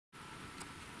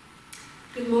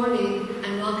Good morning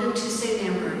and welcome to St.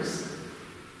 Ambrose.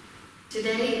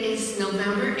 Today is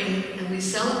November 8th and we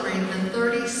celebrate the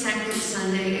 32nd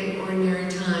Sunday in Ordinary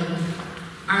Time.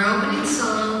 Our opening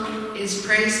song is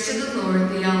Praise to the Lord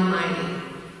the Almighty.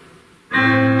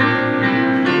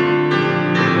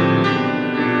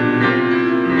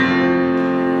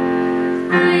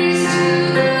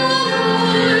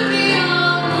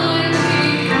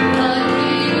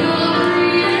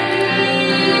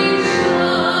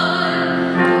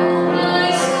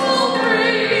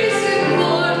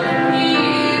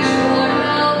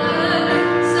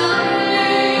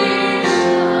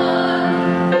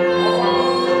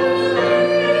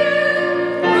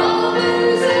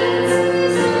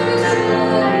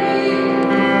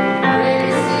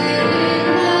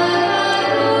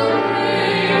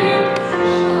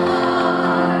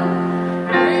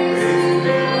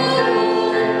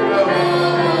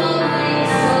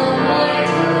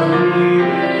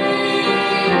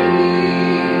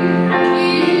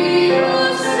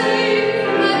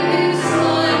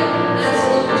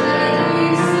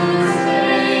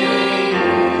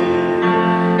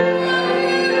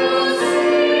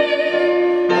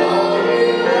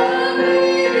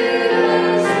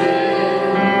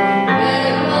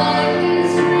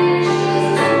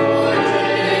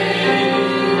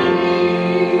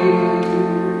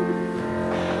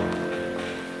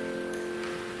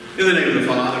 In the name of the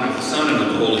Father, and of the Son, and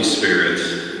of the Holy Spirit.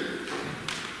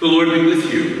 The Lord be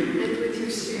with you. And with your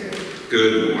spirit.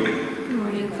 Good morning. Good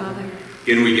morning, Father.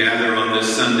 Again, we gather on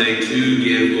this Sunday to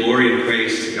give glory and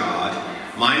praise to God,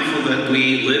 mindful that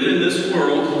we live in this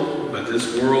world, but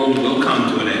this world will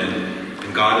come to an end,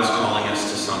 and God is calling us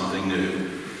to something new.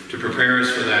 To prepare us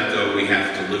for that, though, we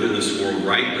have to live in this world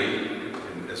rightly,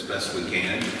 and as best we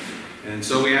can. And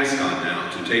so we ask God now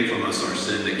to take from us our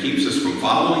sin that keeps us from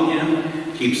following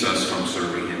Him, keeps us from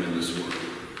serving Him in this world.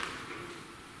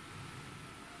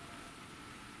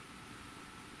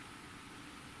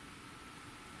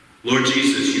 Lord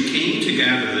Jesus, you came to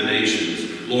gather the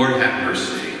nations. Lord, have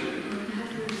mercy.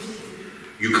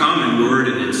 You come in word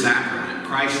and in sacrament.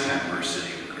 Christ, have mercy.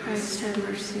 Christ, have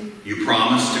mercy. You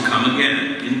promise to come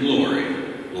again in glory.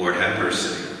 Lord, have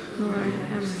mercy. Lord,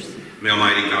 have mercy. May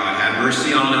Almighty God have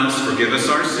mercy on us, forgive us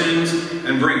our sins,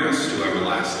 and bring us to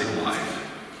everlasting life.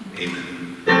 Amen.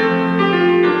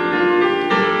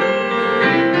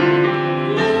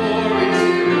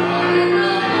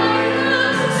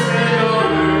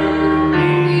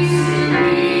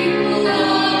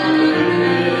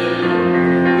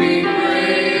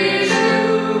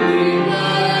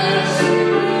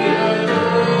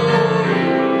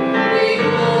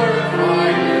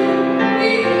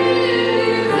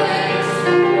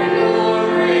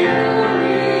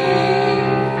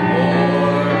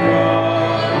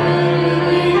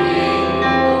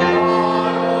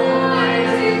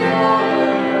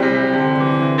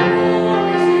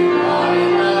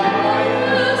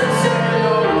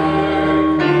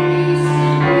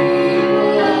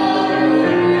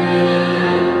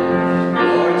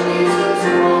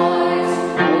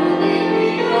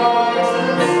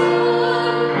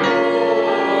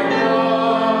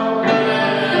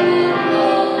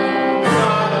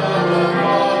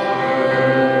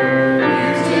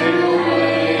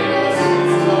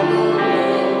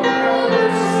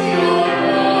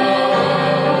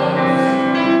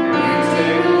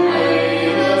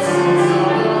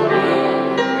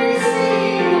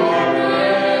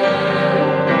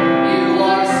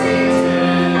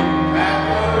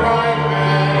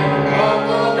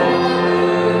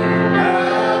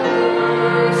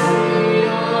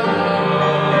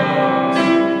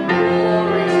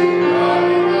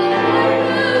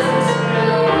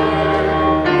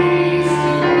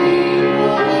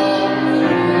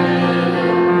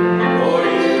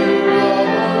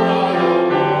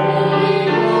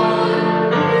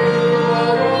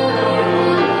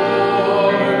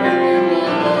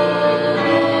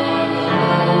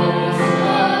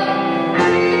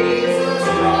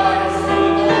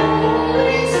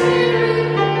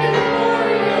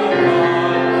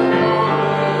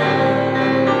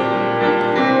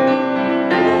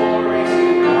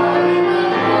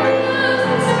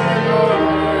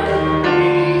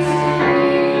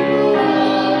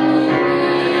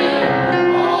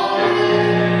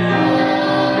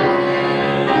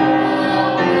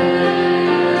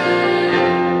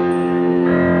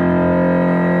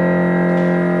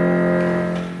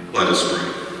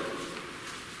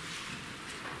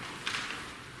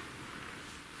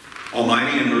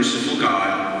 Almighty and merciful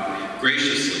God,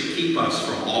 graciously keep us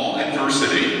from all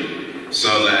adversity,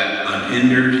 so that,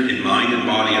 unhindered in mind and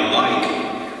body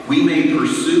alike, we may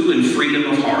pursue in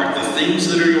freedom of heart the things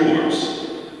that are yours.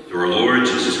 Through our Lord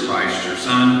Christ, your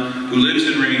Son, who lives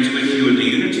and reigns with you in the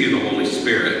unity of the Holy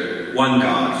Spirit, one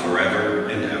God, forever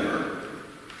and ever.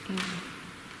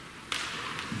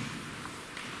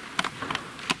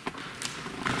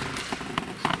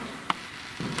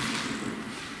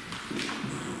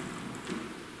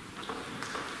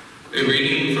 A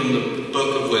reading from the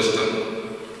Book of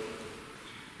Wisdom.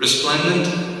 Resplendent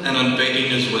and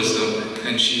unfading is wisdom,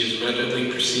 and she is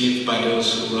readily perceived by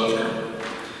those who love her,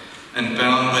 and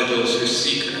found by those who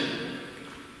seek her.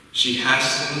 She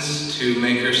hastens to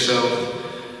make herself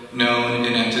known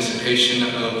in anticipation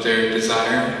of their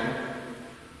desire.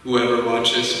 Whoever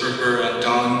watches for her at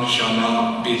dawn shall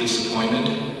not be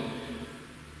disappointed,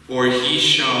 for he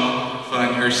shall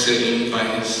find her sitting by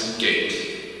his gate.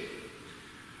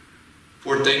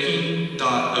 For taking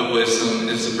thought of wisdom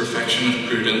is the perfection of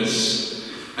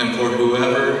prudence, and for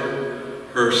whoever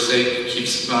her sake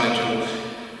keeps vigil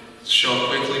shall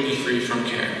quickly be free from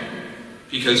care,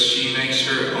 because she makes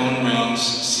her own rounds,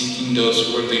 seeking those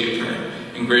who leave her,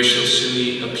 and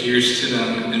graciously appears to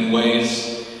them in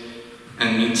ways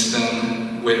and meets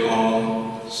them with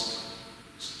all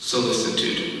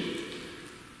solicitude.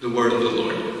 The word of the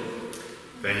Lord.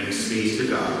 Thanks be to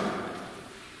God.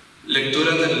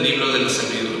 Lectura del libro de la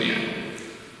sabiduría.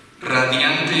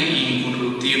 Radiante e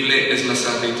incorruptible es la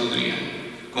sabiduría.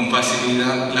 Con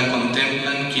facilidad la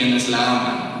contemplan quienes la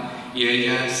aman, y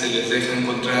ella se les deja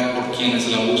encontrar por quienes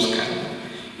la buscan,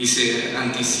 y se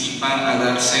anticipa a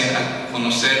darse a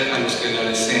conocer a los que la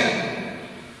desean.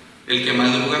 El que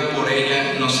madruga por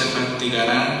ella no se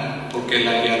fatigará, porque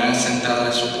la hallará sentada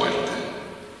a su puerta.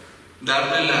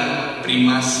 Darle la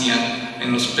primacia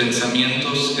en los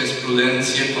pensamientos es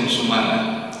prudencia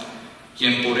consumada.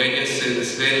 Quien por ella se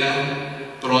desvela,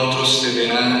 pronto se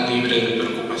verá libre de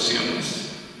preocupaciones.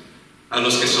 A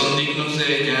los que son dignos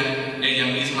de ella, ella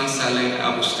misma sale a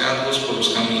buscarlos por los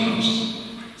caminos.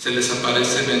 Se les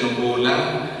aparece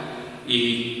benévola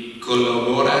y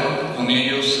colabora con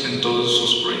ellos en todos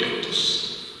sus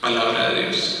proyectos. Palabra de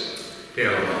Dios. Te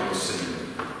alabamos, Señor.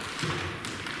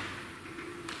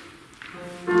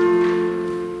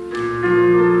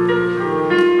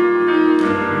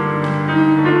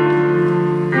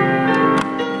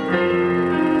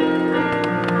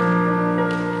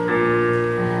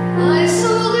 My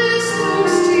soul is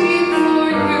thirsty for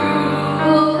you,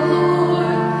 O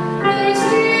Lord,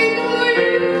 thirsty for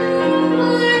you,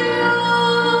 my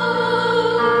God.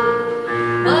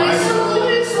 My soul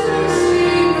is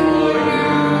thirsty for you,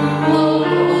 O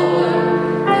Lord,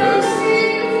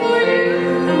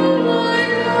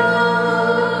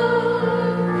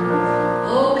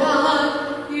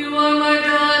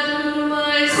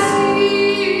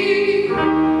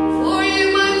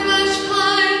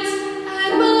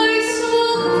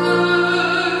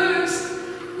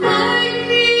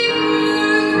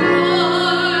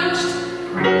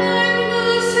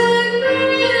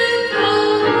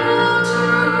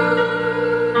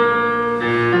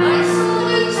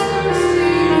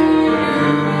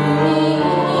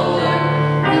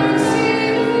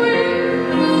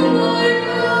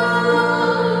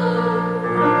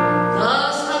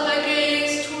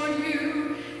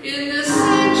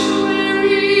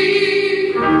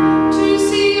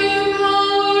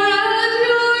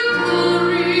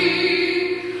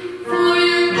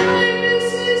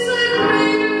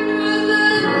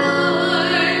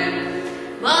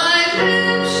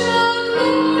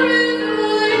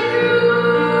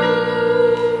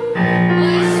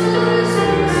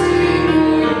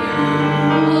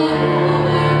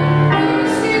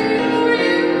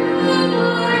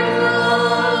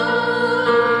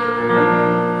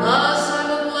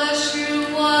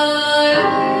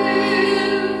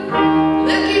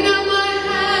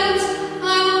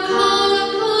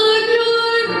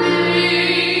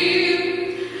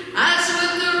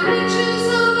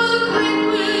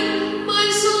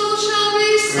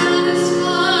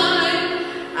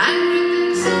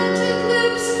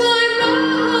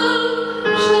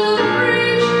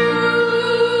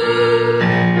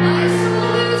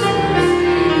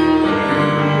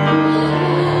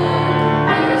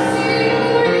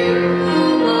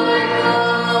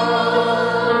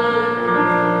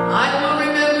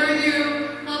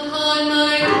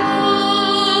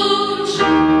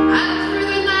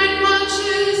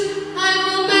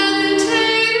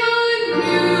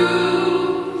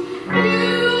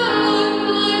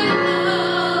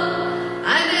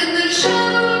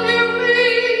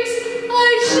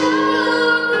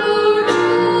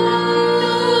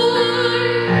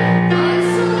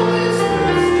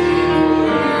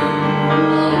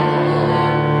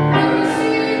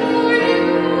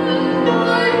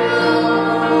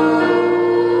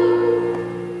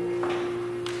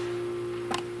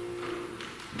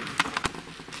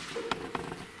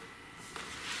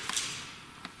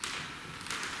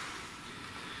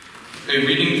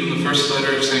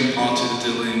 letter of St. Paul to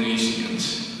the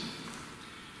Galatians.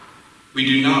 We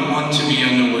do not want to be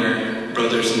unaware,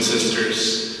 brothers and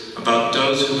sisters, about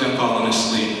those who have fallen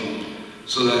asleep,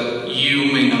 so that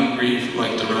you may not grieve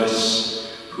like the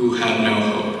rest who have no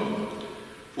hope.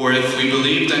 For if we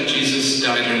believe that Jesus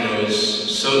died and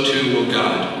rose, so too will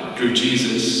God, through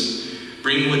Jesus,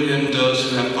 bring with him those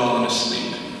who have fallen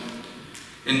asleep.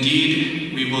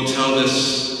 Indeed, we will tell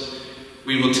this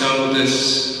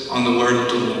on the word of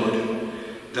the Lord,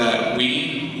 that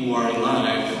we who are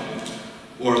alive,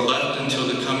 who are left until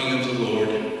the coming of the Lord,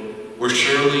 will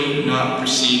surely not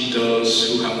precede those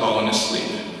who have fallen asleep.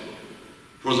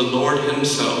 For the Lord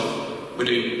himself, with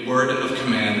a word of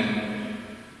command,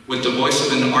 with the voice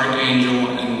of an archangel,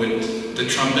 and with the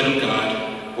trumpet of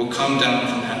God, will come down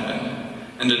from heaven,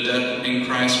 and the dead in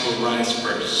Christ will rise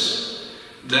first.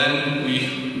 Then we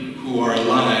who are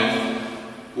alive,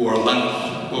 who are left,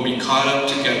 will be caught up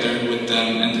together with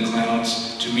them in the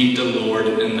clouds to meet the Lord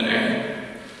in the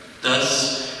air.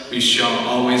 Thus we shall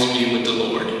always be with the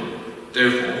Lord.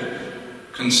 Therefore,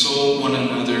 console one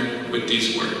another with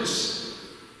these words.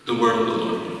 The word of the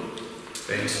Lord.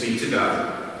 Thanks be to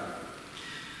God.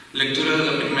 Lectura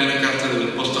de la primera carta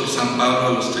del apóstol San Pablo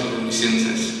a los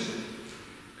Tesalonicenses.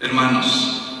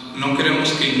 Hermanos, no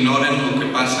queremos que ignoren lo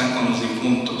que pasa con los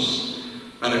difuntos,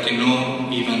 para que no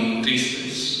vivan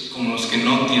tristes como los que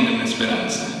no tienen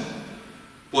esperanza.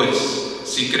 Pues,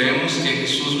 si creemos que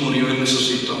Jesús murió y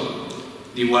resucitó,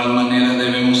 de igual manera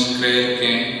debemos creer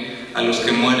que a los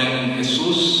que mueren en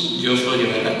Jesús, Dios lo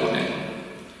llevará con él.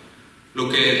 Lo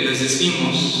que les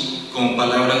decimos como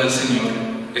palabra del Señor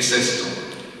es esto,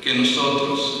 que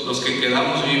nosotros, los que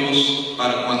quedamos vivos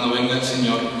para cuando venga el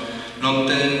Señor, no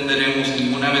tendremos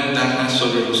ninguna ventaja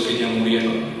sobre los que ya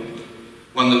murieron.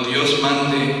 Cuando Dios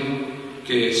mande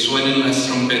que suenen las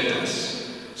trompetas,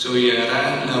 se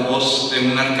oirá la voz de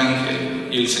un arcángel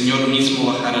y el Señor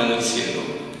mismo bajará del cielo.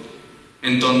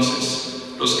 Entonces,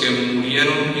 los que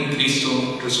murieron en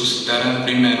Cristo resucitarán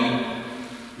primero.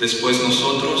 Después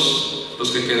nosotros, los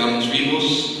que quedamos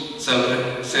vivos,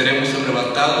 seremos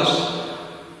arrebatados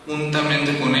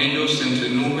juntamente con ellos entre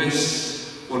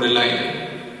nubes por el aire,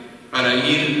 para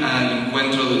ir al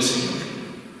encuentro del Señor.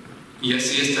 Y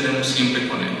así estaremos siempre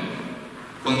con Él.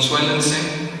 Consuélense,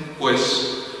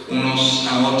 pues, unos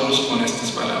a otros con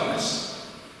estas palabras.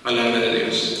 Palabra de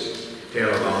Dios. Te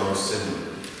alabamos, Señor.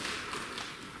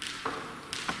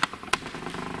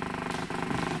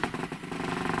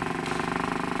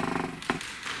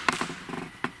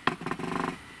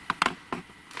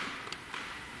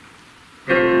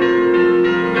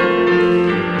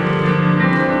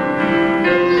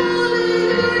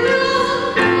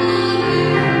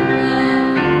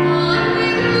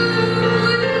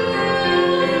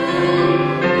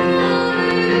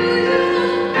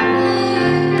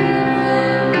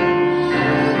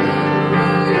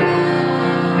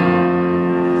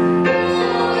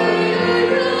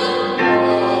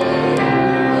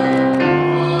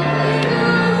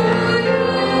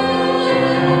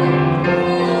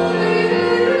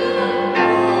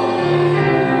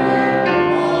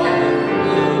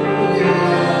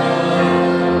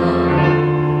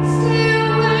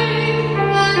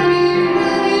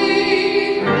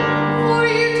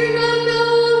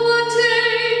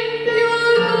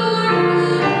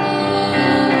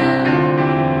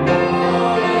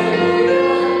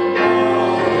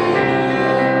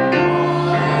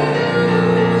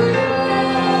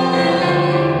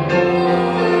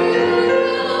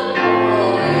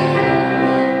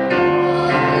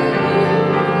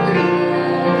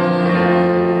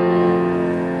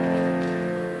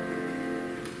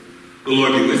 The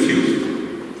Lord be with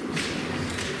you.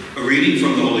 A reading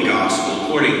from the Holy Gospel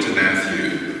according to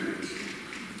Matthew.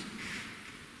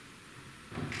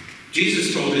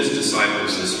 Jesus told his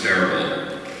disciples this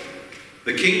parable.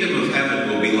 The kingdom of heaven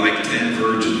will be like 10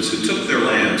 virgins who took their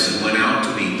lamps and went out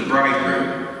to meet the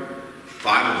bridegroom.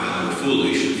 5 of them were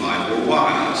foolish and 5 were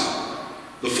wise.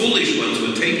 The foolish ones,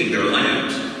 when taking their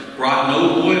lamps, brought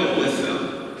no oil with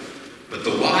them, but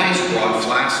the wise brought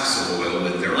flasks of oil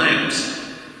with their lamps.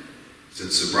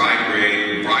 Since the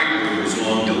bridegroom was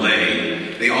long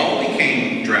delayed, they all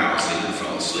became drowsy and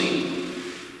fell asleep.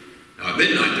 Now at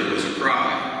midnight there was a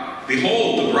cry,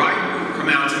 "Behold, the bridegroom, come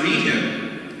out to meet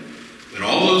him." Then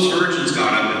all those virgins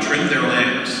got up and trimmed their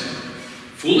lamps.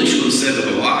 Foolish ones said to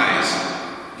the wise,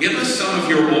 "Give us some of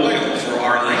your oil, for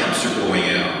our lamps are going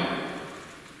out."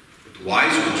 But the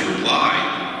wise ones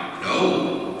replied,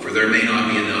 "No, for there may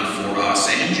not be enough for us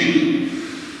and you.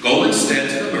 Go instead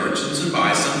to the merchants and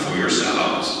buy some for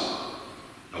yourselves."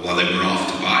 Now while they went off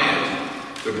to buy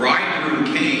it, the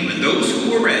bridegroom came, and those who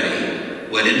were ready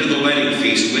went into the wedding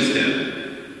feast with him.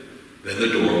 Then the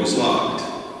door was locked.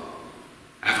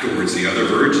 Afterwards, the other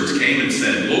virgins came and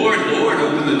said, Lord, Lord,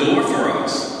 open the door for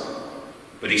us.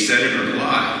 But he said in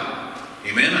reply,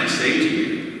 Amen, I say to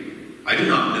you, I do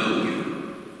not know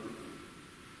you.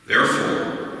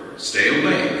 Therefore, stay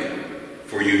awake,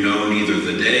 for you know neither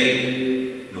the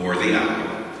day nor the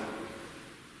hour.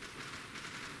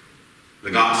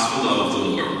 The Gospel of the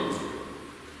Lord.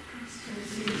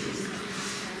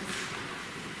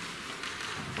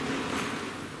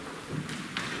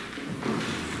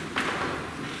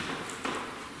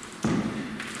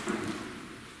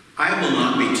 I will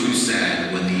not be too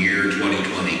sad when the year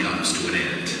 2020 comes to an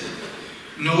end.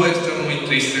 No voy a estar muy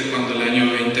triste cuando el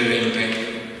año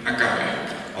 2020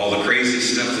 acabe. All the crazy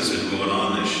stuff that's been going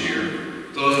on this year,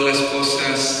 Todas las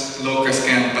cosas locas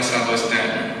que han pasado este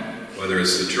año. whether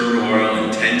it's the turmoil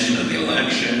and tension of the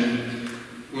election,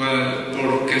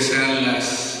 Porque sean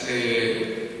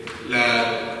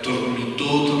la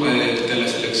turmitud de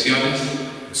las elecciones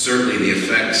certainly the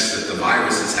effects that the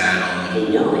virus has had on the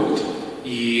whole world.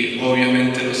 y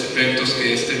obviamente los efectos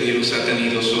que este virus ha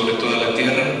tenido sobre toda la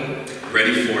tierra.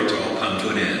 Ready for it to all come to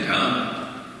an end, huh?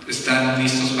 ¿Están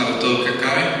listos para todo que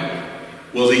acabe?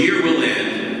 Well, the year will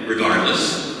end,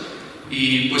 regardless,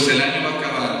 Y pues el año va a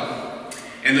acabar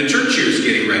and the church year is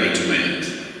getting ready to end.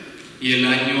 y el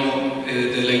año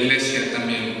de la iglesia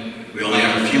también. We only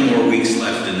have a few more weeks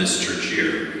left in this church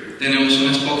year. Tenemos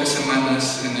unas pocas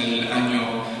semanas en el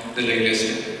año de la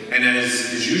iglesia. And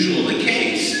as is usually the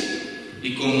case,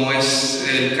 Y como es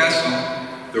el caso,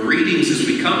 the readings as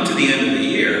we come to the end of the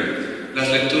year las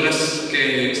lecturas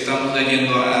que estamos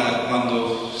leyendo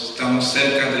cuando estamos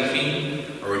cerca del fin,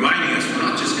 are reminding us we're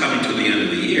not just coming to the end of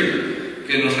the year,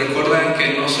 que nos recuerdan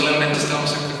que no solamente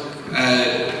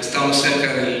estamos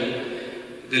cerca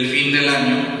del fin del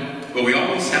año, but we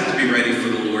always have to be ready for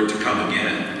the Lord to come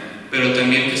again. pero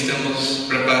también que estemos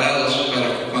preparados para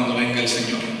que cuando venga el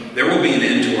Señor. There will be an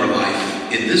end to our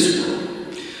life in this world,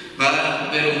 Va a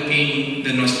haber un fin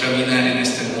de nuestra vida en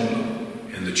este mundo.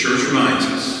 and the church reminds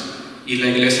us, Y la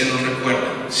iglesia nos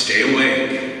recuerda, stay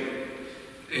awake,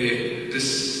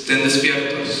 estén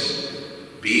despiertos,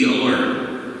 be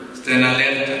alert, estén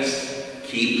alertas,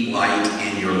 keep light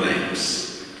in your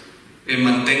lamps.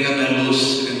 mantengan la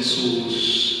luz en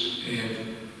sus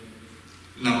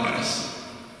lámparas.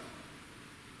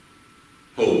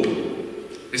 Hope,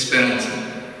 Esperanza.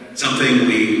 something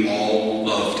we all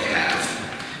love to have,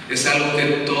 Es algo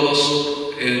que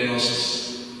todos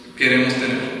nos queremos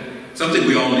tener. something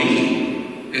we all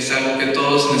need. Es algo que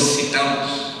todos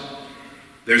necesitamos.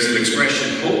 There's an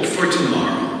expression, hope for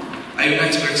tomorrow, Hay una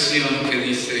expresión que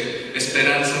dice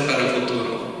esperanza para el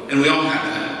futuro. and we all have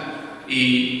that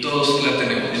Y todos la in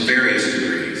tenemos various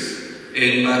degrees.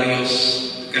 en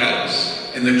varios grados.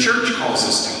 And the church calls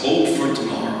us to hope for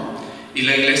tomorrow, Y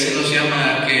la iglesia nos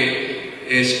llama a que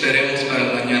esperemos para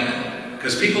el mañana.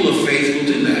 because people of faith will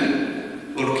do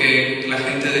that. Porque la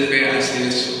gente de fe hace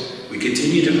eso. We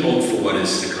continue to hope for what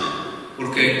is to come.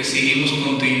 Porque seguimos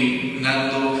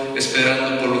continuando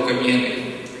esperando por lo que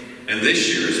viene. And this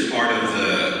year, as part of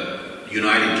the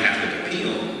United Catholic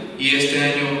Appeal, Y este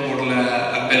año, por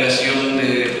la apelación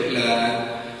de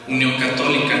la Unión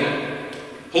Católica,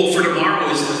 hope for tomorrow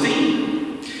is the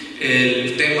theme.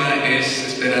 el tema es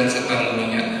esperanza para el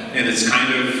mañana. And it's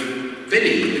kind of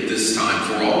fitting at this time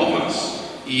for all of us.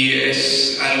 Y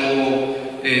es algo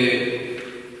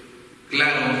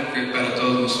claro que para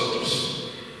todos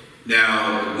nosotros.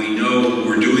 Now, we know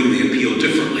we're doing the appeal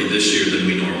differently this year than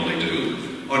we normally do.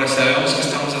 Ahora sabemos que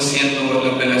estamos haciendo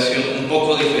la apelación un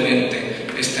poco diferente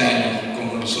este año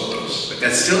como nosotros. But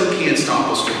that still can't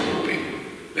stop us from hoping.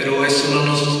 Pero eso no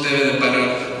nos debe de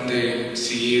parar de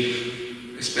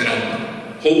seguir esperando.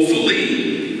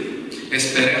 Hopefully,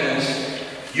 Esperemos.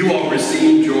 you all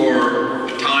received your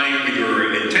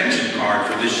intention card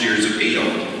for this year's appeal.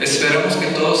 Esperamos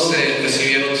que todos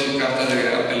recibieron su carta de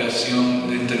apelación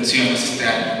de intenciones este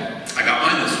año. I got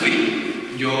mine this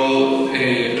week. Yo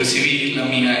recibí la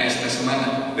mía esta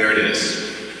semana. There it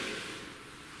is.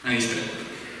 Ahí está.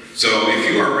 So if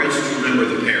you are a registered member of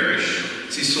the parish,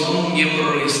 Si son un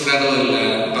miembro registrado de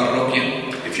la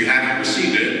parroquia, if you haven't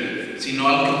received it, si no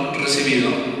han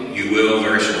recibido, you will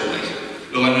very shortly.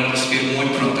 lo van a recibir muy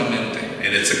prontamente.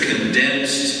 And it's a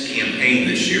condensed campaign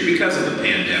this year because of the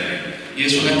pandemic. Y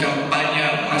es una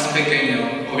campaña más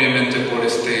pequeña, obviamente por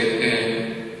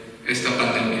esta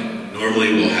pandemia.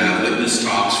 Normally we'll have witness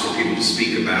talks for people to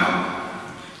speak about.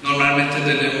 Normalmente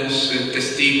tenemos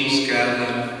testigos que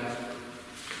hablan.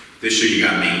 This year you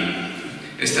got me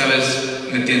Esta vez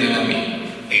me tienen a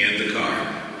mí and the card.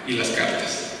 y las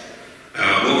cartas.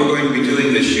 What we're going to be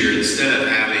doing this year, instead of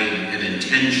having an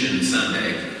intention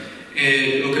Sunday,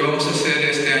 Lo que vamos a hacer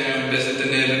este año, en vez de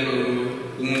tener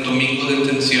un domingo de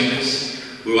intenciones,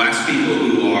 we will ask people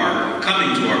who are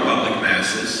coming to our public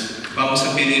masses, vamos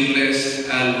a pedirles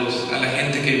a la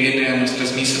gente que viene a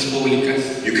nuestras misas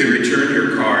públicas you can return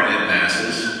your card at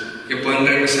masses que puedan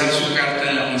regresar su carta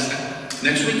en la misa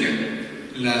next weekend.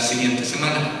 la siguiente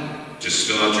semana. Just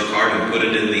fill out your card and put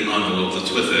it in the envelope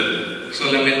that's with it.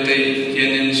 Solamente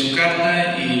llenen su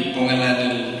carta y pónganla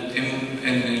en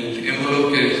el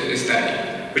envelope que está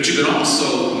ahí. But you can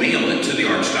also mail it to the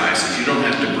Archdiocese. You don't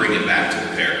have to bring it back to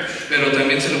the parish. Pero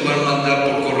también se lo pueden mandar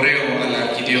por correo a la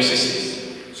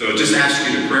arquidiócesis. So just ask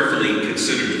you to prayerfully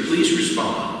consider to please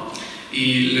respond.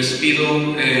 Y les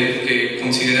pido que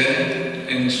consideren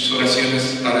en sus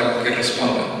oraciones para que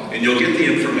respondan. And you'll get the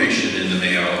information in the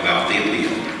mail about the appeal.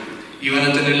 Y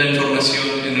van a tener la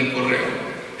información en el correo.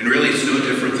 And really it's no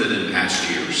different than in past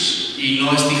years. Y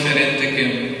no es diferente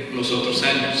que en los otros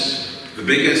años. The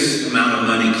biggest amount of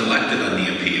money collected on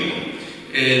the appeal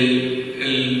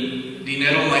El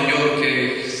dinero mayor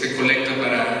que se colecta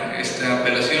para esta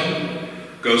apelación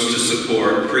goes to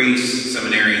support priests,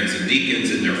 seminarians, and deacons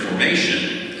in their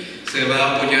formation. se va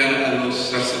a apoyar a los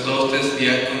sacerdotes,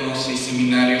 diáconos y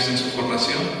seminarios en su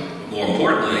formación. More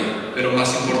importantly, Pero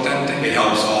más importante, it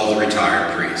helps all the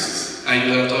retired priests.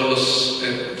 ayuda a todos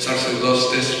los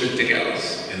sacerdotes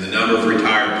retirados. And the number of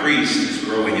retired priests is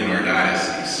growing in our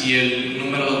diocese. Y el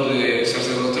número de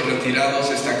sacerdotes retirados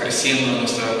está creciendo en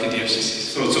nuestra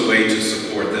arquidiócesis. So it's a way to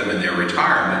support them in their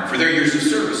retirement for their years of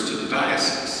service to the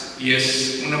diocese. Y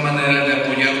es una manera de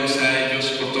apoyarlos a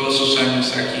ellos por todos sus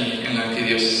años aquí en la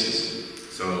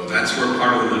arquidiócesis. So that's where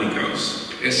part of the money goes.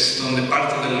 Es donde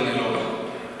parte del dinero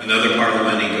va. Another part of the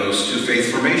money goes to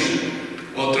faith formation.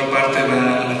 Otra parte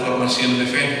va a la formación de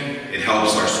fe. It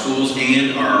helps our schools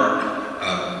and our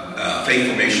faith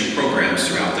formation programs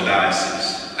throughout the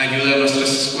diocese. Ayuda a nuestras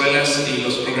escuelas y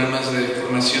los programas de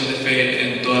formación de fe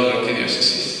en toda la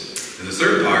arquidiócesis. And the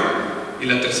third part Y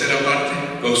la tercera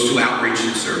parte goes to outreach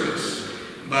and service.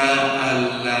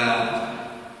 va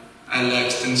a la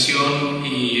extensión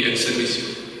y el servicio.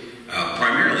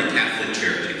 Primarily Catholic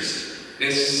charities.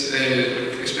 Es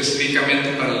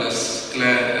específicamente para las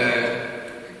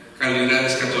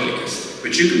calidades católicas,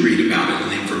 But you can read about it in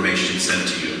the information sent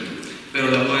to you. pero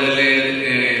la puede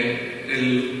leer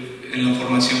en la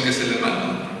información que se le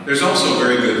manda. There's also a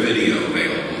very good video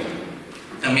available.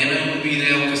 También hay un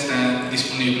video que está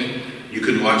disponible, You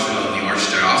can watch it on the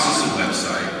Archdiocesan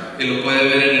website. que lo puede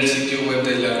ver en el sitio web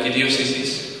de la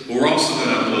arquidiócesis, But we're also going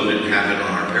to upload it and have it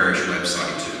on our parish website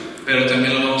too. pero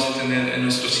también lo vamos a tener en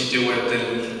nuestro sitio web de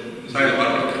la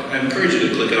parroquia. I encourage you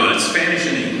to click it on. It's Spanish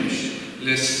and English.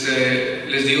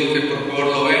 Les digo que por favor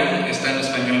lo vean, está en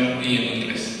español y en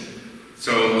inglés.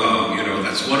 So,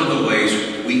 that's one of the ways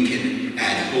we can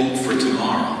add hope for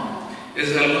tomorrow.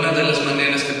 Es alguna de las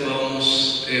maneras que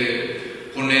podemos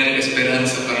poner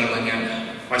esperanza para el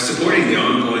mañana, By supporting the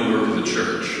ongoing work of the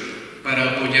church.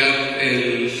 para apoyar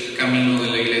el camino de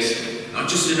la iglesia. Not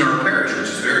just in our parish, which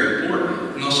is very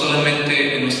important, No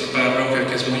solamente en nuestra parroquia,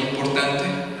 que es muy importante,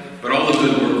 but all the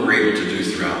good work we're able to do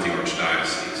throughout the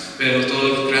Archdiocese. pero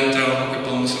todo el gran trabajo que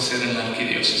podemos hacer en la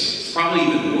arquidiócesis, It's probably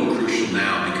even more crucial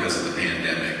now because of the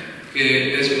pandemic.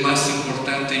 que es más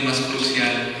importante y más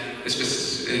crucial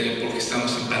porque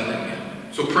estamos en pandemia.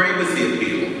 So pray with the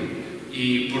appeal.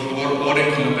 Y por favor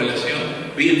oren con la apelación,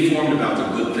 Be informed about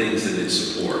the good things that it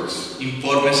supports.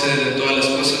 infórmense de todas las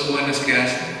cosas buenas que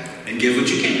hacen And give what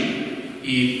you can.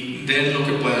 y den lo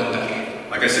que puedan dar.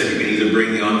 Like I said, you can either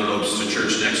bring the envelopes to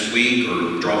church next week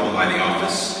or drop them by the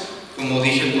office. Como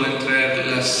dije, pueden traer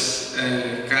las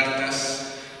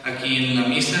cartas aquí en la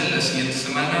misa la siguiente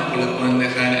semana o las pueden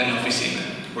dejar en la oficina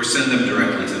Or send them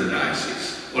directly to the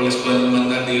diocese. o las pueden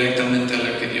mandar directamente a la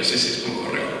arquidiócesis por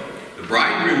correo. The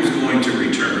bridegroom is going to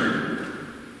return.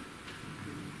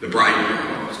 The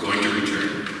bridegroom is going to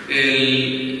return.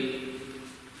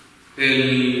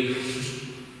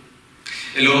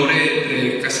 El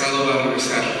hombre casado va a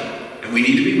regresar And we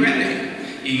need to be ready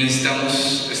y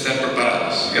necesitamos estar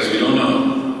preparados because we don't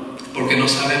know. porque no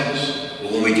sabemos.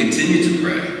 But when we continue to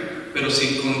pray, Pero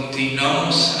si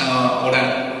continuamos a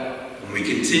orar when we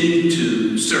continue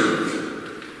to serve,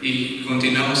 y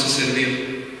continuamos a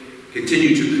servir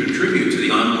continue to contribute to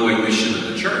the ongoing mission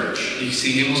of the church, y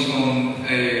seguimos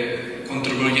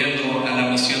contribuyendo a la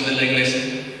misión de la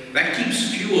iglesia, that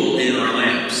keeps fuel in our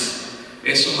lamps.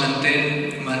 eso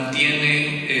mantiene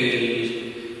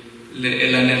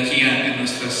la energía en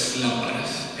nuestras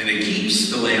lámparas And it keeps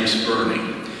the lamps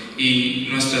burning. y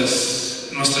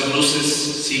nuestras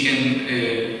luces siguen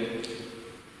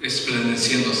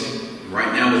esplendeciéndose.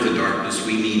 Right now with the darkness,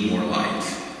 we need more light.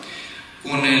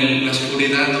 Con la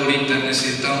oscuridad ahorita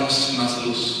necesitamos más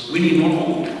luz, We need more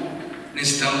hope.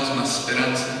 necesitamos más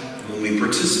esperanza. When we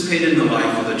participate in the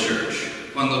life of the church,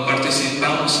 Cuando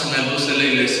participamos en la luz de la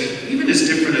iglesia, even as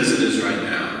different as it is right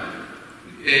now,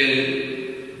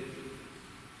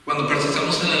 cuando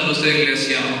participamos en la luz de la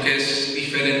iglesia, aunque es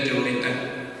diferente ahorita,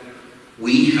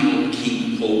 we help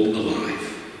keep hope alive.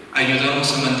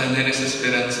 ayudamos a mantener esa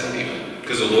esperanza viva,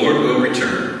 Because the Lord will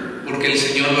return. porque el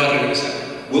Señor va a regresar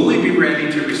Will we be ready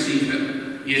to receive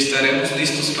Him? y estaremos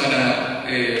listos para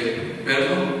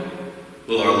verlo.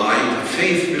 Will our light of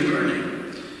faith be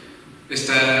burning?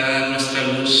 Estará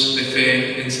nuestra luz de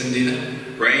fe encendida,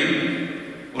 Praying,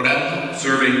 orando,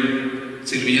 serving,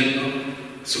 sirviendo,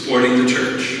 supporting the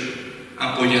church.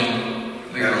 apoyando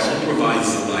la That iglesia. all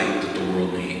provides the light that the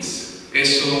world needs.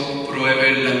 Eso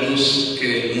provee la luz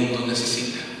que el mundo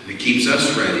necesita It keeps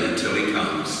us ready until He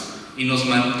comes. y nos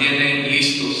mantiene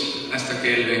listos hasta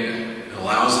que Él venga It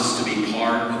allows us to be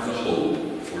part of the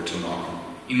hope for tomorrow.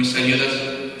 y nos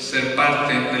ayuda a ser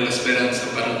parte de la esperanza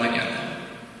para el mañana.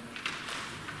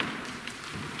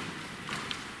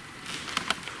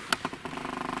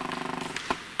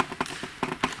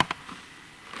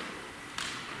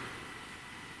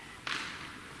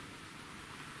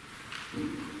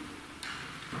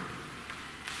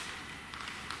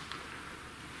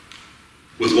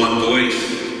 With one voice,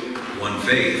 one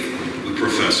faith, we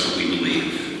profess what we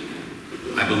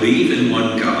believe. I believe in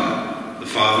one God, the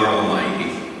Father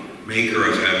Almighty, maker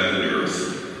of heaven and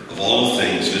earth, of all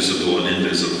things visible and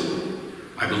invisible.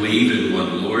 I believe in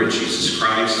one Lord Jesus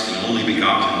Christ, the only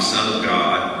begotten Son of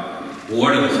God,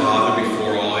 born of the Father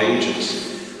before all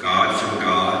ages, God from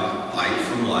God, light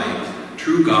from light,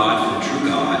 true God from true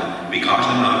God,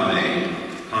 begotten not made,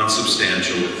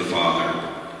 consubstantial with the Father.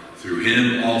 Through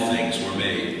Him all things were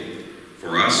made.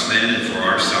 For us men and for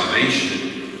our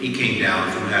salvation, He came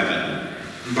down from heaven,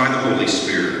 and by the Holy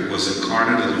Spirit was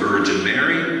incarnate of the Virgin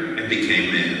Mary and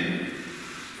became man.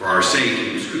 For our sake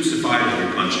He was crucified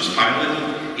under Pontius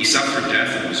Pilate. He suffered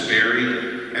death and was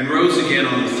buried, and rose again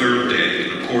on the third day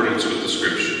in accordance with the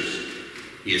Scriptures.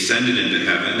 He ascended into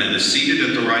heaven and is seated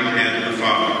at the right hand of the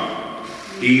Father.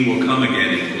 He will come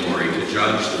again in glory to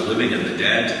judge the living and the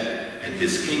dead, and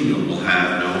His kingdom will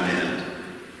have no end.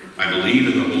 I believe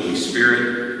in the Holy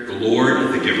Spirit, the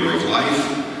Lord, the giver of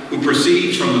life, who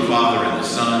proceeds from the Father and the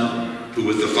Son, who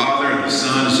with the Father and the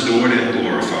Son is adored and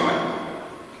glorified,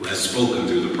 who has spoken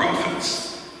through the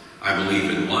prophets. I believe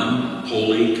in one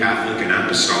holy, Catholic, and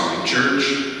Apostolic Church.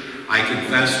 I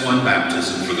confess one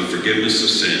baptism for the forgiveness of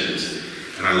sins,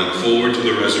 and I look forward to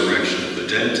the resurrection of the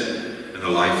dead and the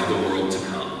life of the world to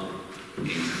come.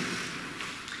 Amen.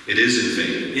 It is in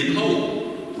faith, in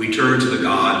hope, we turn to the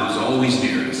God who's always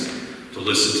near us to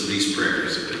listen to these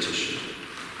prayers of petition.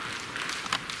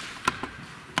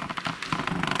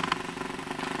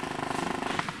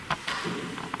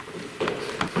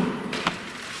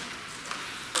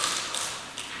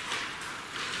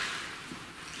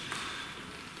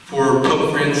 For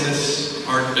Pope Francis,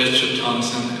 Archbishop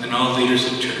Thompson, and all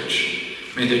leaders of church,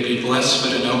 may they be blessed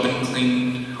with an open,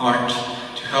 clean heart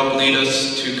to help lead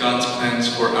us to God's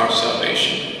plans for our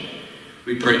salvation.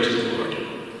 We pray to the Lord.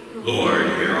 Lord,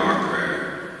 hear our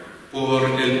prayer. Por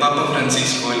el Papa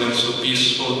Francisco, el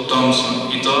Arzobispo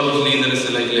Thompson y todos los líderes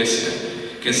de la Iglesia,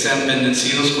 que sean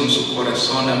bendecidos con su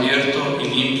corazón abierto y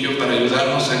limpio para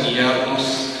ayudarnos a guiarnos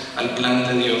al plan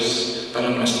de Dios para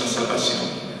nuestra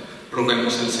salvación.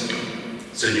 Roguemos al Señor.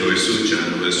 Señor, escucha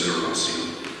nuestra oración.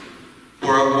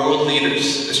 For our world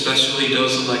leaders, especially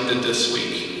those elected this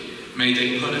week, may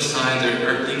they put aside their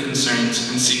earthly concerns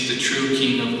and seek the true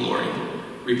King of glory.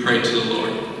 We pray to the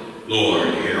Lord.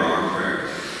 Lord, hear our prayer.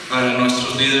 Para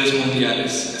nuestros líderes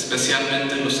mundiales,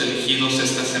 especialmente los elegidos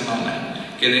esta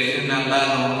semana, que dejen al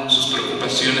lado sus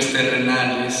preocupaciones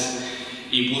terrenales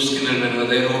y busquen el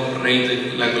verdadero Rey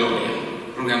de la Gloria.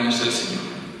 Rogamos al Señor.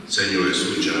 Señor,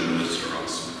 escucha nuestra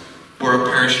oración. For our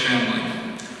parish family,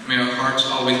 may our hearts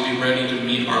always be ready to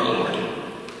meet our Lord.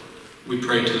 We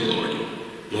pray to the Lord.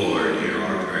 Lord, hear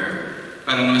our prayer.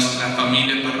 Para nuestra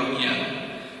familia parroquial,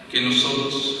 que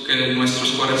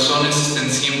nuestros corazones estén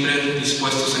siempre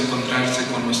dispuestos a encontrarse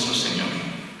con nuestro Señor.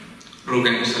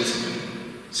 Roguemos al Señor.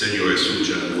 Señor,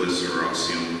 escucha nuestra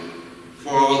oración.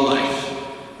 For all life,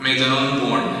 may the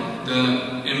unborn,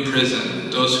 the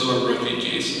imprisoned, those who are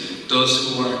refugees,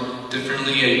 those who are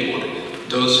differently abled,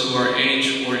 those who are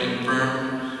aged or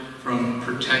infirm,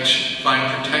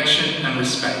 find protection and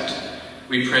respect.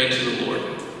 We pray to the Lord.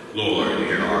 Lord,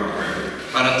 hear our prayer.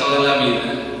 Para toda la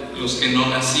vida, los que no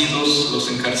nacidos, los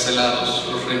encarcelados,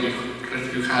 los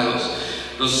refugiados,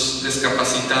 los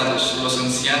discapacitados, los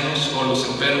ancianos o los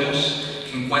enfermos,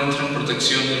 encuentran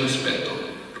protección y respeto.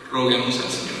 Roguemos al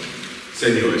Señor.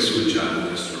 Señor, escucha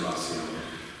nuestra oración.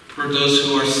 For those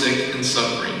who are sick and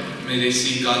suffering, may they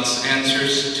see God's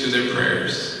answers to their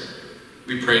prayers.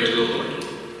 We pray to the Lord.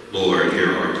 Lord,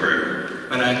 hear our prayer.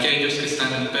 Para aquellos que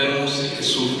están enfermos y que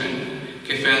sufren,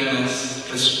 que vean las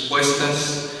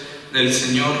respuestas del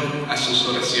Señor a sus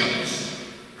oraciones.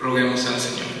 Roguemos al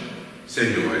Señor.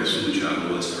 Señor, escucha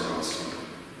nuestra oración.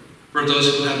 For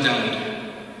those who have died,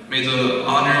 may the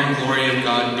honor and glory of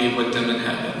God be with them in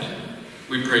heaven.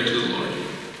 We pray to the Lord.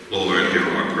 Lord, hear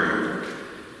our prayer.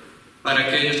 Para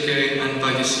aquellos que han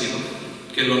fallecido,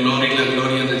 que el honor y la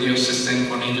gloria de Dios estén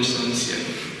con ellos en el cielo.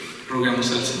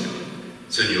 Roguemos al Señor.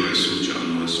 Señor, escucha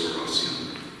nuestra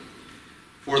oración.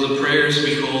 For the prayers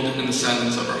we hold in the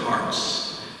silence of our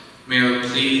hearts, may our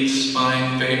pleas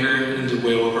find favor in the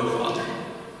will of our Father.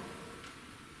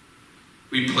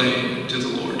 We pray to the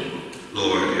Lord.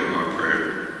 Lord, hear our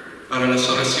prayer. Para las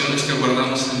oraciones que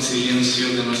guardamos en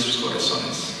silencio de nuestros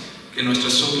corazones, que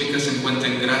nuestras súplicas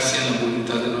encuentren gracia en la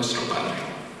voluntad de nuestro Padre.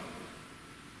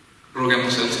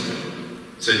 Roguemos al Señor.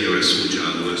 Señor, escucha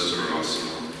nuestra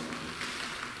oración.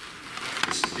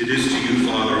 It is to you,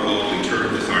 Father of all, we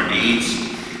turn with our needs.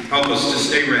 Help us to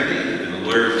stay ready and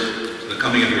alert to the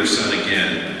coming of your Son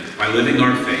again by living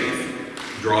our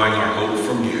faith, drawing our hope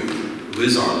from you, who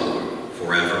is our Lord,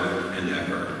 forever and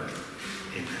ever.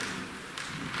 Amen.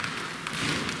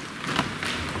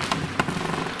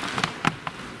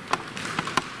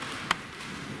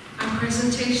 Our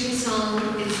presentation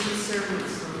song is the Servant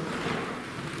Song.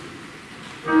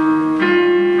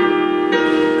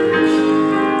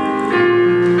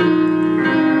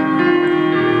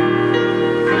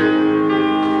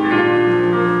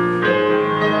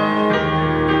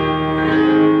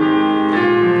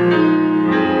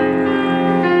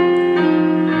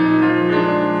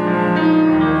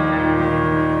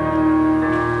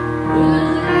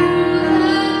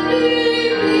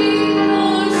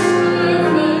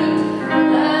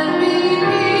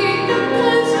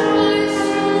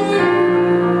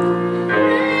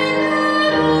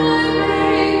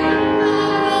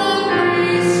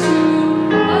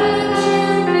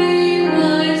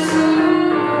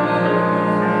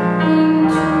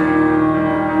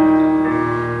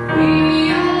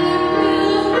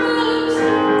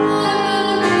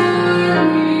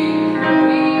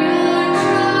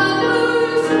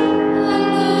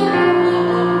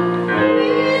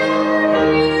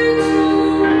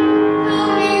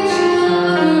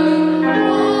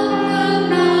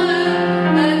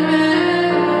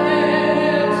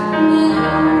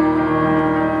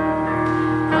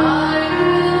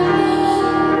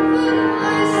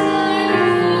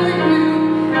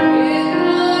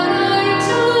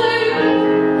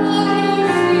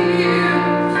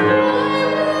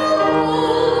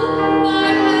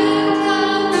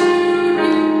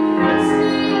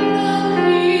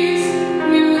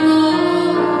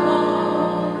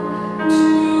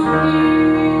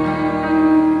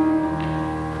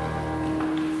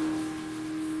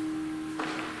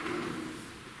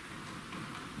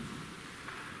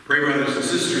 Pray, brothers and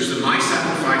sisters, that my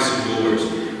sacrifice and yours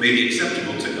may be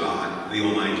acceptable to God, the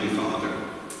Almighty Father.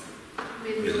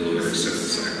 May the Lord accept the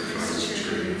sacrifice of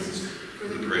praise for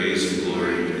the praise and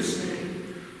glory of his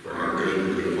name, for our good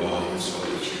and good of all his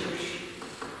holy church.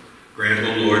 Grant,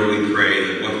 O Lord, we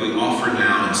pray, that what we offer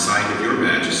now in sight of your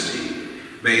majesty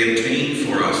may obtain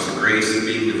for us the grace of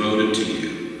being devoted to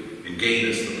you and gain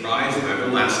us the prize of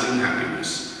everlasting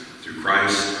happiness through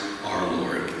Christ our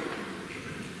Lord.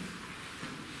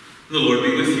 The Lord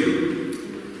be with you.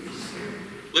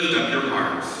 Lift up your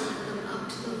hearts.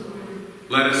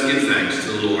 Let us give thanks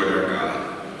to the Lord our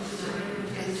God.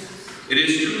 It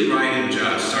is truly right and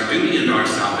just, our duty and our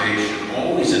salvation,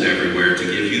 always and everywhere to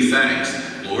give you thanks,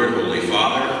 Lord, Holy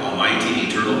Father, Almighty,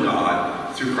 Eternal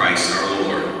God, through Christ our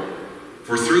Lord.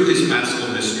 For through his paschal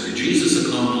mystery, Jesus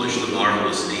accomplished the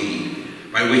marvelous deed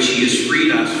by which he has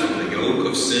freed us from the yoke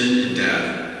of sin and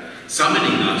death,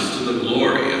 summoning us to the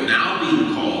glory of now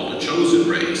being called a chosen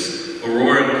race, a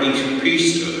royal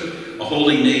priesthood, a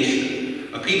holy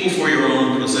nation, a people for your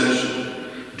own possession,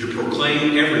 to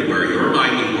proclaim everywhere your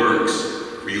mighty works,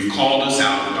 for you've called us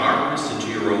out of darkness into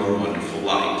your own wonderful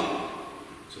light.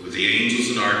 So with the angels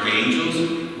and archangels,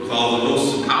 with all the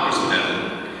hosts and powers of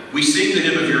heaven, we sing the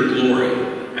hymn of your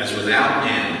glory, as without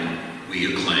end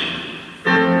we acclaim.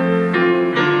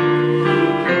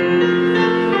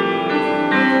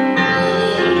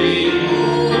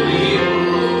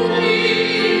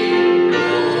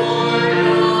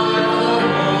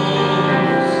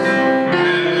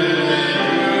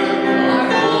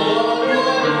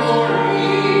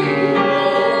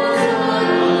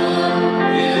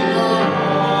 Glory,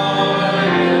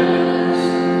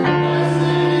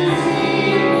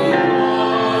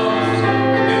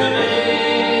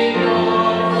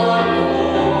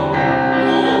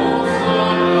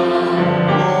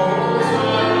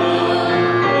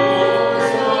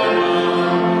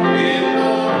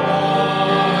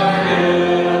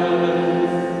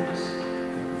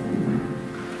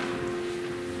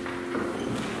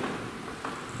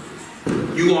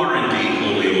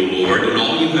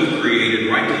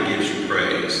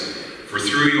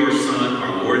 through your Son,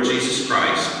 our Lord Jesus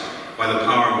Christ, by the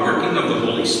power and working of the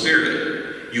Holy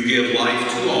Spirit, you give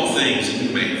life to all things and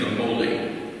you make them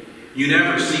holy. You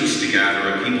never cease to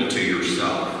gather a people to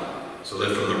yourself, so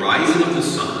that from the rising of the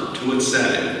sun to its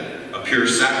setting, a pure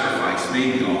sacrifice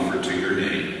may be offered to your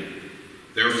name.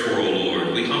 Therefore, O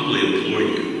Lord, we humbly implore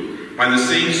you, by the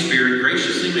same Spirit,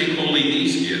 graciously make holy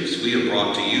these gifts we have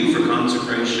brought to you for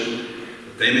consecration,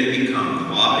 that they may become the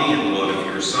body and blood of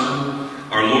your Son,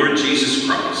 our Lord Jesus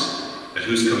Christ, at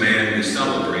whose command we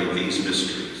celebrate these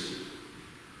mysteries.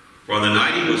 For on the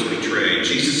night he was betrayed,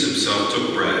 Jesus himself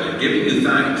took bread, and giving you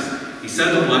thanks, he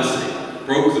said a blessing,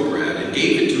 broke the bread, and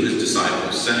gave it to his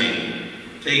disciples, saying,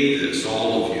 "Take this,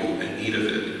 all of you, and eat of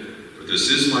it, for this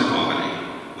is my body,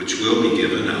 which will be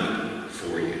given up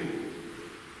for you."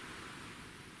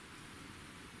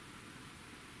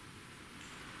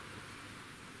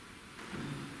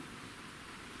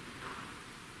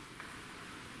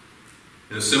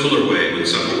 In a similar way, when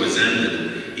supper was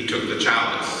ended, he took the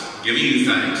chalice. Giving you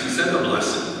thanks, he said the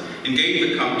blessing, and gave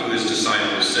the cup to his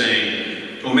disciples,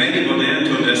 saying, "Tomeni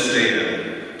bonento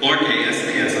destea, porque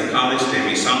este es el cáliz de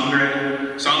mi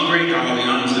sangre, sangre de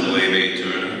alianza nueva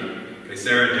eterna, que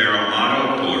será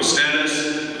derramado por ustedes,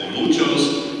 por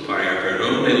muchos, para el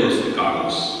perdón de los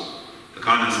pecados.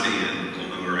 Hagan esto en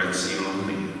conmemoración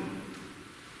mía."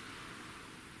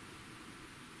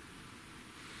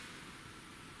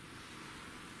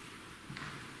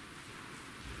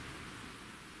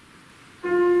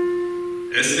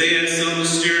 Este es el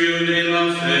misterio de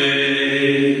la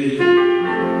fe.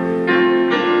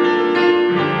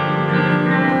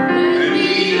 When we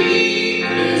eat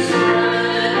this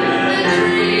bread and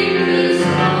drink this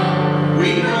cup,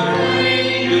 We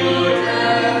proclaim your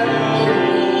death, O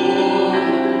Lord,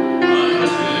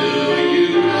 until you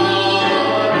come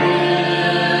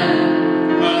again,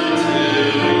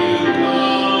 until you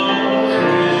come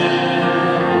again.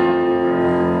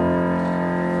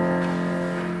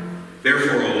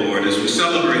 Therefore, O Lord, as we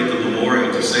celebrate the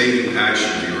memorial to saving passion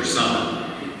of your Son,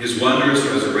 his wondrous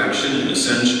resurrection and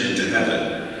ascension into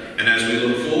heaven, and as we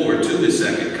look forward to his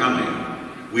second coming,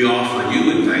 we offer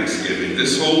you in thanksgiving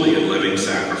this holy and living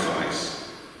sacrifice.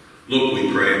 Look,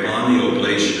 we pray, upon the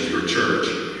oblation of your church,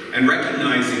 and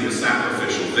recognizing the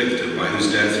sacrificial victim by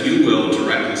whose death you will to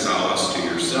reconcile us to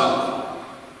yourself.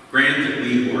 Grant that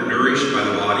we who are nourished by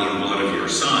the body and blood of your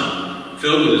Son,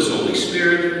 filled with his Holy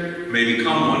Spirit, may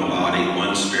become one body,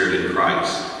 one spirit in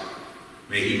Christ.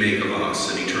 May he make of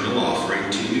us an eternal offering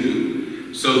to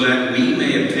you, so that we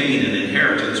may obtain an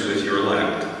inheritance with your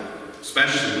elect,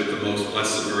 especially with the most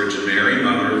blessed Virgin Mary,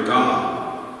 Mother of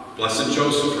God, blessed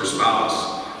Joseph, her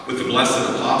spouse, with the blessed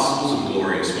apostles and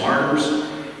glorious martyrs,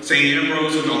 St.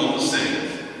 Ambrose and all the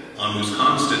saints, on whose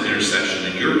constant intercession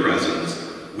in your presence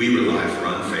we rely for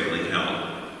unfailing help.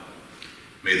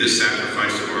 May this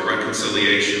sacrifice of our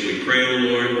reconciliation, we pray, O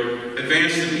Lord,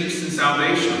 advance the peace and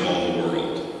salvation of all the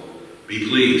world. Be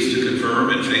pleased to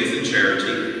confirm in faith and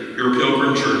charity your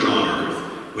pilgrim church on earth,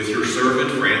 with your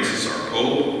servant Francis our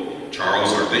Pope,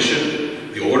 Charles our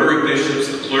Bishop, the order of bishops,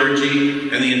 the clergy,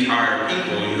 and the entire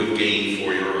people you have gained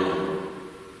for your own.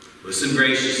 Listen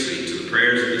graciously to the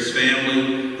prayers of this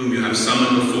family whom you have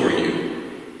summoned before you.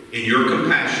 In your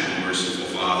compassion, merciful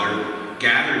Father,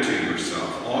 gather to yourself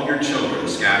all your children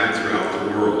scattered throughout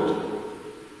the world.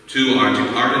 To our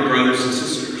departed brothers and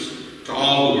sisters, to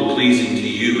all who were pleasing to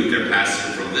you at their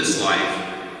passing from this life,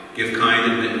 give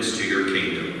kind admittance to your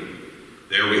kingdom.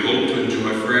 There we hope to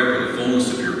enjoy forever the fullness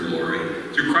of your glory,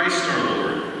 through Christ our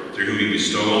Lord, through whom you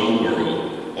bestow on the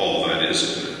world all that is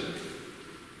good.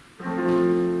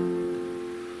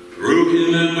 Through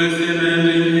him and with him and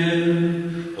in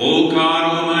him, O God,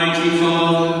 Almighty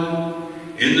Father,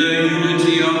 in the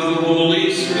unity of the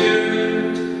Holy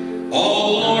Spirit,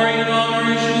 all glory and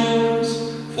honor is yours,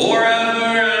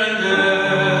 forever and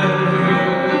ever.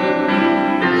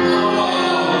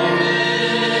 Amen. Amen.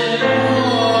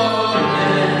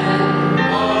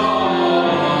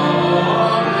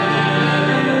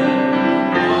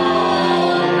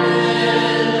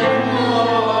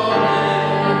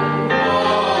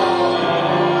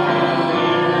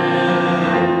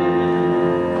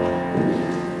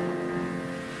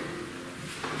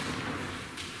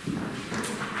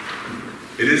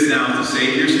 It is now at the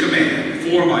Savior's command,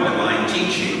 for by divine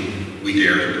teaching, we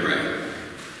dare to pray.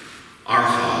 Our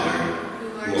Father,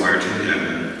 who art in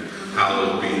heaven,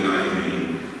 hallowed be thy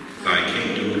name. Thy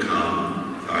kingdom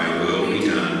come, thy will be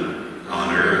done,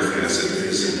 on earth as it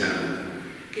is in heaven.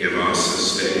 Give us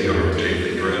this day our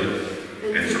daily bread,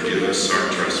 and forgive us our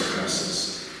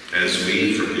trespasses, as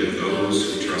we forgive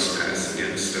those who trespass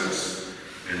against us.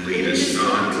 And lead us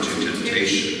not into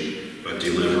temptation, but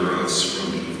deliver us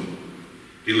from evil.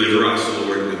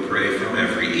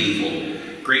 evil,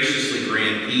 graciously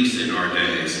grant peace in our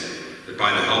days, that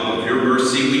by the help of your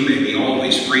mercy we may be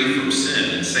always free from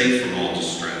sin and safe from all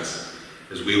distress,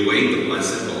 as we await the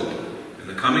blessed hope and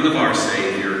the coming of our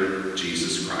Savior,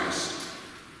 Jesus Christ.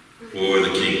 For the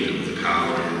kingdom, the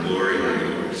power, and glory are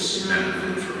yours, now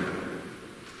and forever.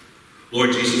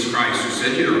 Lord Jesus Christ, who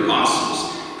said to your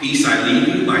apostles, "Peace I leave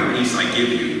you, my peace I give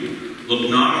you," look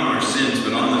not on our sins,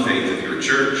 but on the faith of your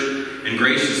church, and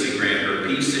graciously grant her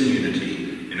peace and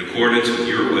unity in accordance with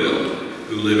your will,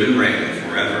 who live and reign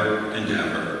forever and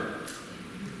ever.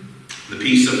 The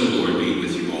peace of the Lord be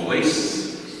with you always.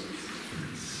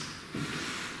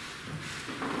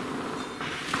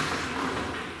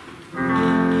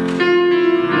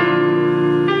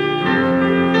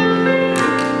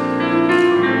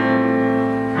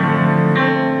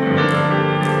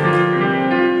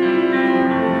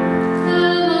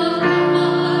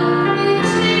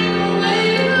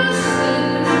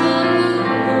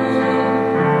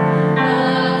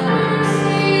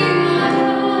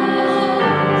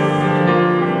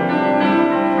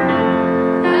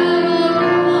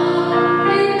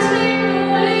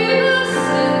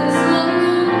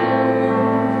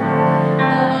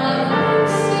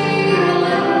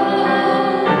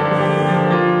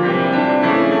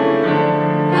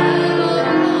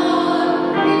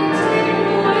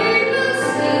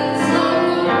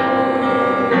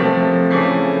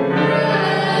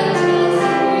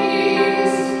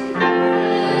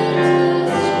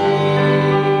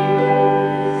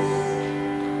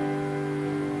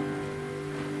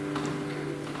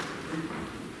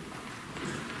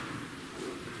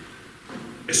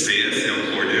 Este es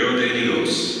el Cordero de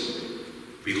Dios.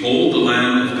 Behold the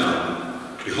Lamb of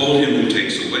God. Behold him who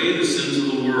takes away the sins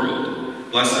of the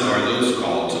world. Blessed are those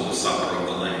called to the supper of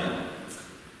the Lamb.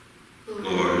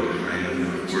 Lord, I am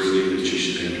not worthy that you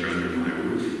should enter under my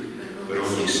roof, but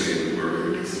only say the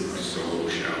word, and my soul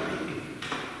shall be healed.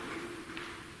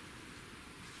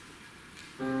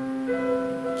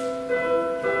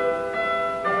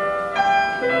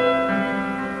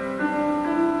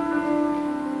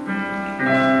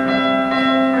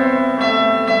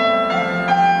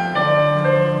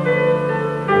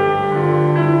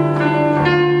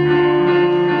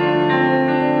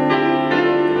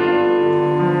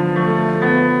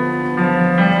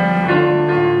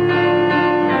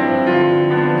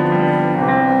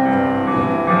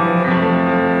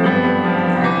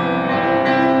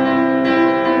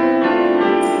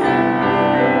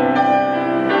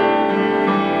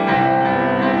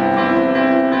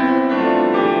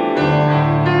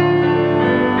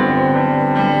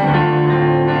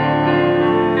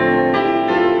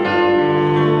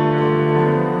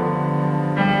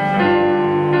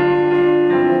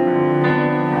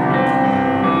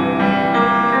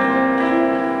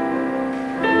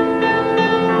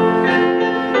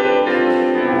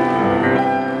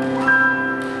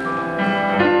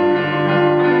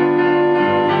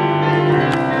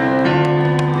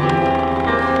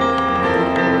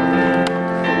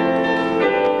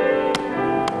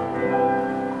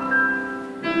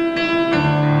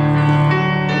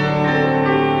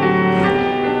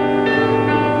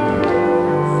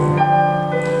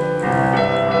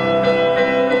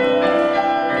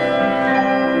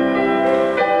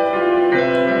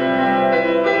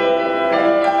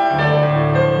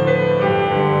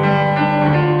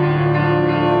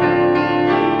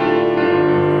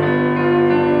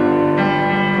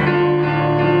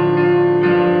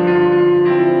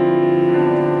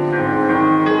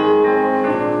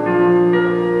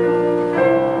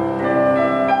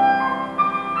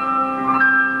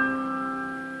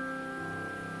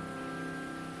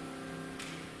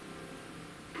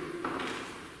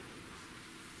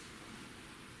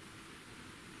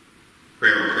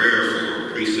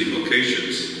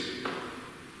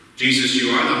 Jesus, you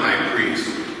are the high priest.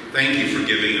 Thank you for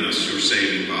giving us your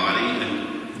saving body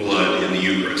and blood in the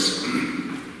Eucharist.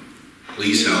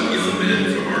 Please help young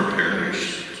men from our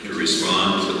parish to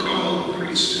respond to the call of the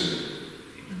priesthood.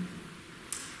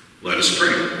 Let us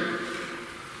pray.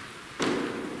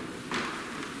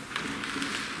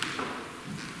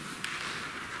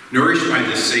 Nourished by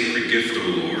this sacred gift, O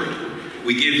Lord,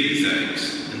 we give you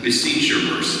thanks and beseech your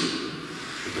mercy,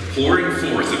 that the pouring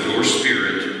forth of your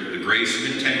Spirit, the grace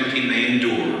of integrity may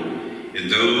endure in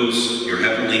those your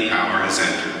heavenly power has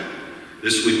entered.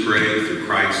 This we pray through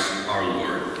Christ our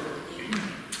Lord.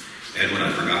 Edwin,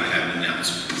 I forgot I had an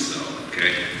announcement, so,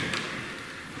 okay.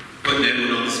 Putting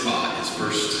Edwin on the spot, his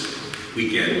first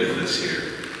weekend with us here.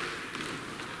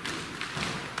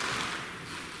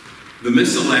 The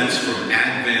missalettes from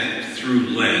Advent through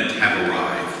Lent have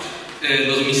arrived.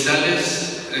 Los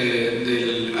misales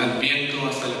del Adviento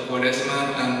hasta la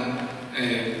Cuaresma han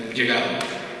llegado.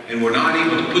 And we're not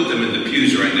able to put them in the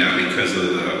pews right now because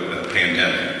of the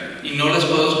pandemic. Y no las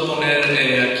puedo poner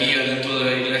aquí adentro de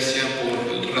la iglesia por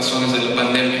razones de la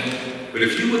pandemia. But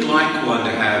if you would like one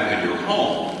to have in your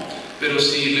home, Pero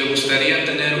si le gustaría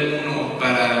tener uno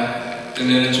para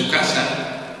tener en su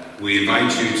casa, we invite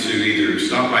you to either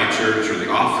stop by church or the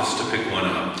office to pick one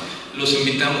up. los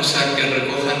invitamos a que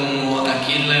recojan uno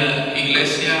aquí en la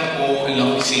iglesia o en la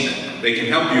oficina. They can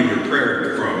help you in your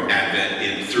prayer from Advent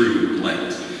in through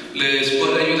Lent. Les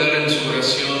puede ayudar en su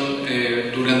oración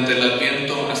durante el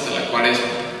Adviento hasta la Cuaresma.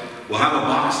 We'll have a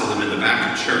box of them in the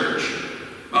back of church.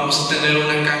 Vamos a tener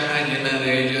una caja llena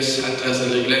de ellas atrás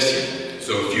de la iglesia.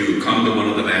 So if you come to one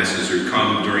of the masses or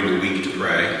come during the week to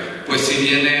pray, Pues si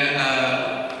viene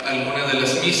a alguna de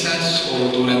las misas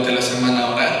o durante la semana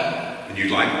a orar and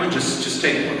you'd like one, just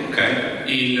take one, okay?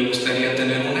 y le gustaría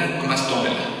tener una, nomás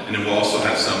tómela. And then we'll also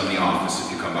have some in the office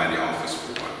if you come by the office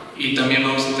for one. Y también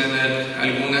vamos a tener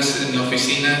algunas en la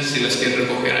oficina si las quiere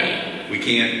recoger ahí. We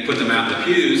can't put them out in the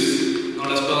pews, No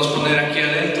las podemos poner aquí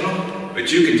adentro, but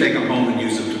you can take them home and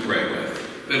use them to pray with.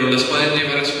 pero las pueden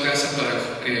llevar a su casa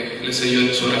para que les ayude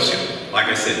en su oración. Like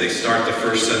I said, they start the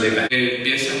first Sunday back.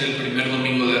 Empiezan el primer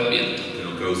domingo de Adviento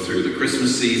They'll go through the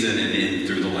Christmas season and in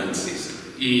through the Lent season.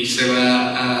 y se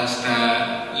va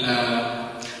hasta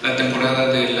la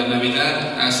temporada de la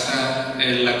Navidad hasta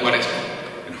la Cuaresma.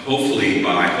 And hopefully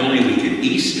by Holy Week and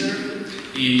Easter,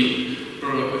 Y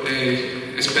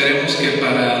esperemos que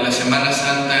para la Semana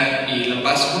Santa y la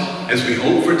Pascua, as we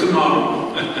hope for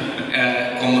tomorrow,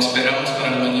 como esperamos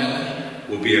para mañana,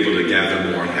 we'll be able to gather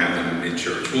more and have them in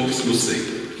church. We'll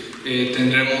see.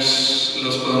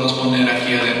 los podemos poner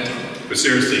aquí adentro. But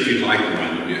seriously, if you'd like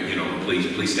one,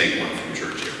 please take one from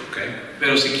church here, okay?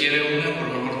 Pero si quiere una, por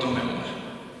favor tome una.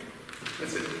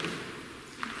 That's it.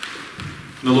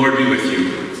 The Lord be with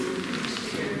you.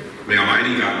 May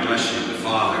Almighty God bless you, the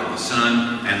Father, the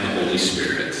Son, and the Holy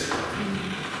Spirit.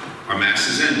 Our Mass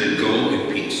is ended. Go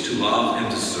in peace to love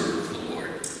and to serve the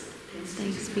Lord.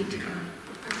 Thanks be to God.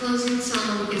 Our closing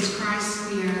song is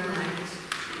Christ, We Are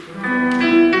Light.